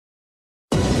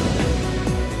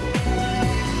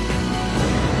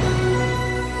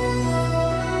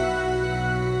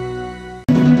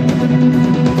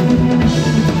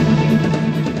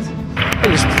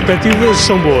perspectivas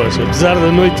são boas, apesar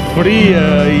da noite fria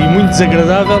e muito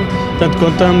desagradável, portanto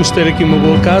contamos ter aqui uma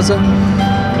boa casa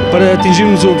para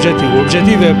atingirmos o objetivo. O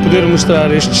objetivo é poder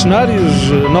mostrar estes cenários,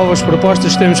 novas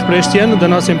propostas que temos para este ano da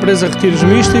nossa empresa Retiros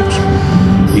Místicos,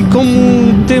 e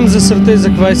como temos a certeza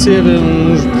que vai ser,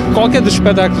 qualquer dos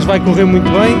espetáculos vai correr muito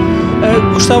bem,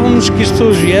 gostávamos que as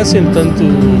pessoas viessem, portanto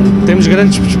temos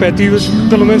grandes perspectivas,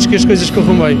 pelo menos que as coisas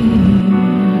corram bem.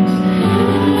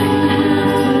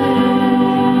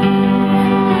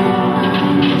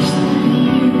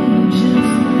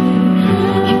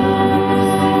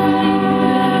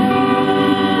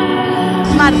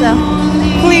 Marta.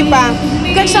 Filipa. O que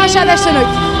é que estão a achar desta noite?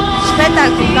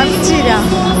 Espetáculo, está muito gira.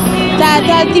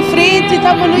 Está diferente,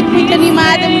 está uma noite muito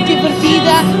animada, muito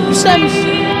divertida. Gostamos.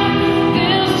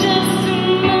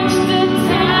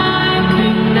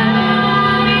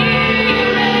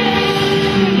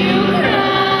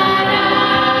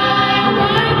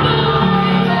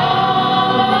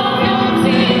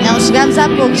 Não, chegámos há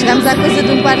pouco, chegámos há coisa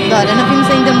de um quarto de hora, não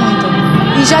vimos ainda muito.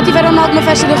 E já tiveram alguma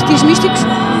festa de Retiros Místicos?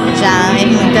 Já, em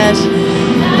muitas.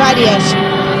 Várias.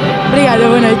 Obrigada,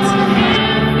 boa noite.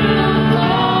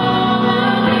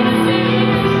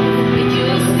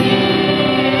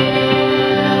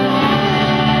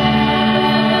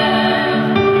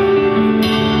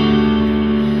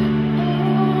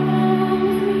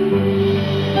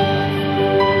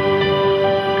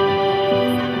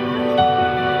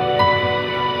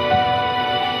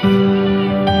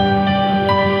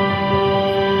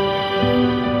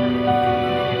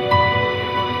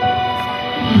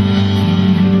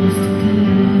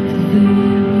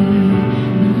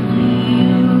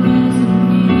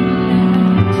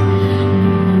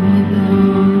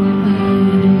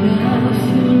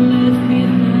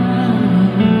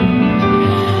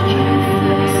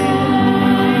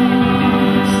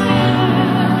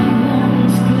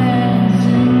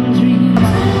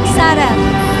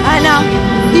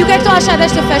 E o que é que estão a achar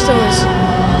desta festa hoje?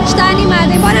 Está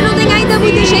animada, embora não tenha ainda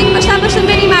muita gente, mas está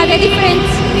bastante animada, é diferente.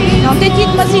 Não, tem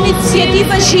tido umas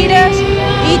iniciativas giras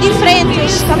e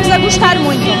diferentes, estamos a gostar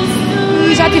muito.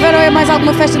 E já tiveram mais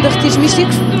alguma festa de Retiros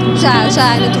Místicos? Já,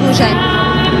 na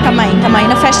Tudobem. Também,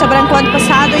 na festa branca o ano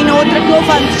passado e na outra que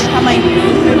houve antes também.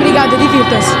 Obrigada,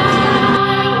 divirtam-se.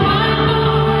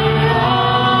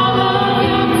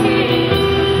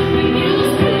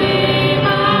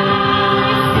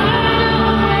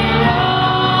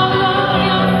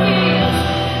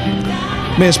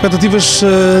 Bem, as expectativas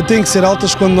têm que ser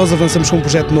altas quando nós avançamos com um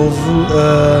projeto novo,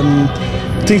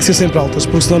 têm que ser sempre altas,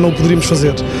 porque senão não o poderíamos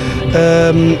fazer.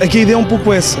 Aqui a ideia é um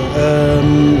pouco essa.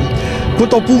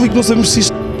 Quanto ao público, não sabemos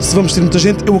se vamos ter muita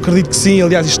gente, eu acredito que sim,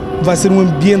 aliás isto vai ser um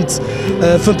ambiente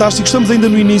fantástico, estamos ainda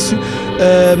no início.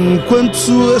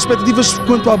 As expectativas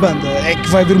quanto à banda, é que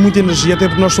vai haver muita energia, até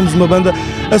porque nós somos uma banda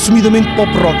assumidamente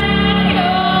pop rock.